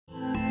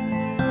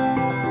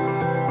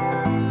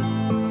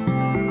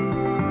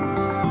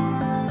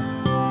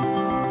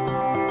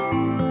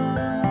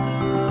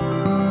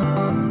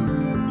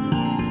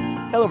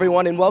Hello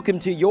everyone and welcome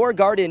to Your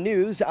Garden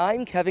News.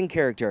 I'm Kevin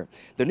Curator.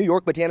 The New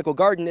York Botanical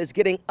Garden is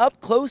getting up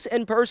close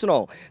and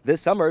personal.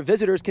 This summer,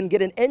 visitors can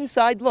get an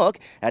inside look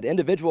at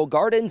individual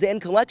gardens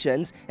and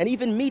collections and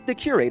even meet the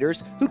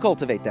curators who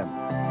cultivate them.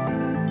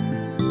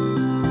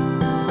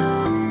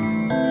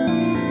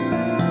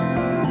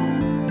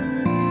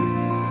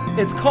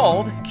 It's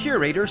called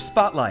Curator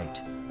Spotlight,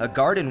 a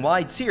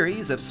garden-wide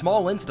series of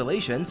small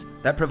installations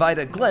that provide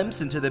a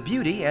glimpse into the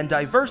beauty and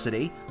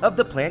diversity of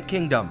the plant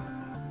kingdom.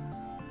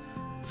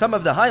 Some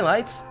of the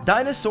highlights: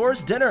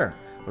 Dinosaur's Dinner,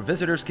 where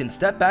visitors can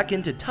step back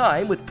into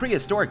time with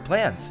prehistoric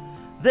plants.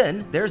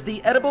 Then there's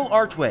the Edible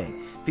Archway,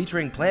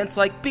 featuring plants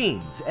like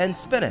beans and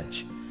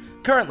spinach.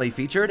 Currently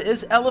featured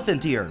is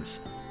Elephant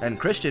Ears, and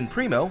Christian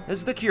Primo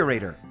is the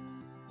curator.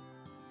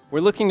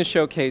 We're looking to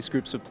showcase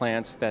groups of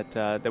plants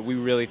that we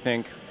really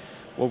think,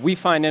 what we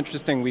find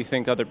interesting, we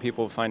think other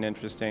people find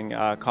interesting.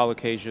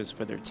 Colocasias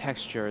for their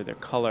texture, their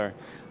color.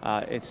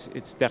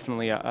 It's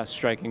definitely a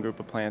striking group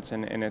of plants,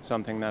 and it's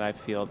something that I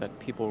feel that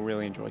people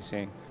really enjoy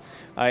seeing.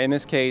 In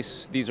this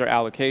case, these are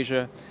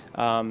Alocasia.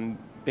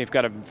 They've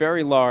got a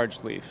very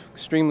large leaf,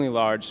 extremely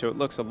large, so it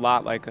looks a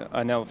lot like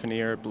an elephant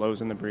ear. It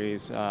blows in the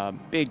breeze.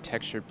 Big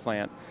textured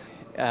plant.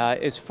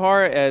 As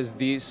far as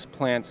these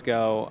plants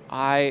go,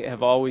 I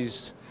have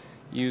always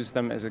use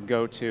them as a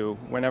go-to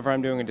whenever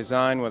I'm doing a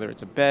design, whether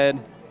it's a bed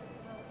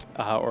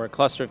or a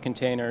cluster of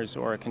containers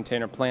or a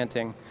container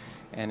planting,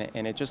 and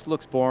it just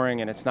looks boring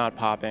and it's not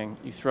popping.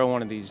 You throw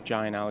one of these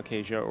giant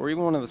Alocasia or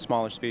even one of the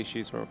smaller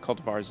species or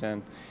cultivars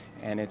in,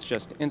 and it's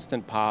just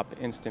instant pop,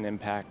 instant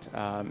impact.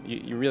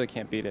 You really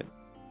can't beat it.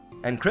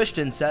 And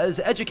Christian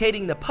says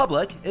educating the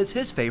public is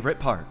his favorite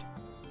part.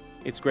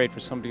 It's great for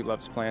somebody who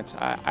loves plants.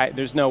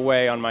 There's no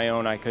way on my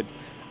own I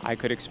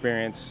could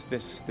experience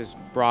this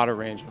broader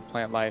range of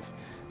plant life.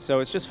 So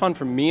it's just fun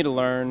for me to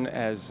learn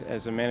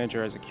as a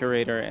manager, as a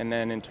curator, and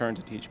then in turn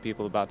to teach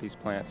people about these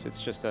plants.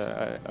 It's just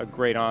a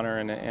great honor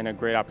and a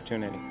great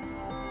opportunity.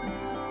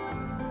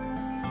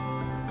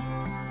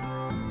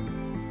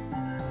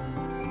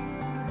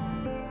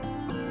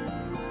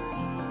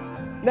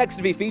 Next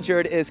to be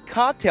featured is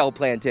cocktail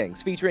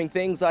plantings, featuring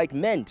things like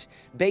mint,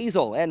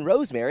 basil, and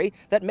rosemary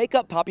that make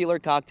up popular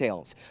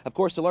cocktails. Of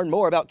course, to learn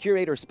more about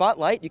Curator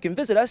Spotlight, you can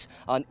visit us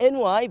on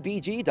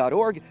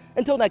nybg.org.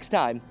 Until next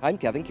time, I'm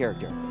Kevin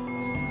Curator.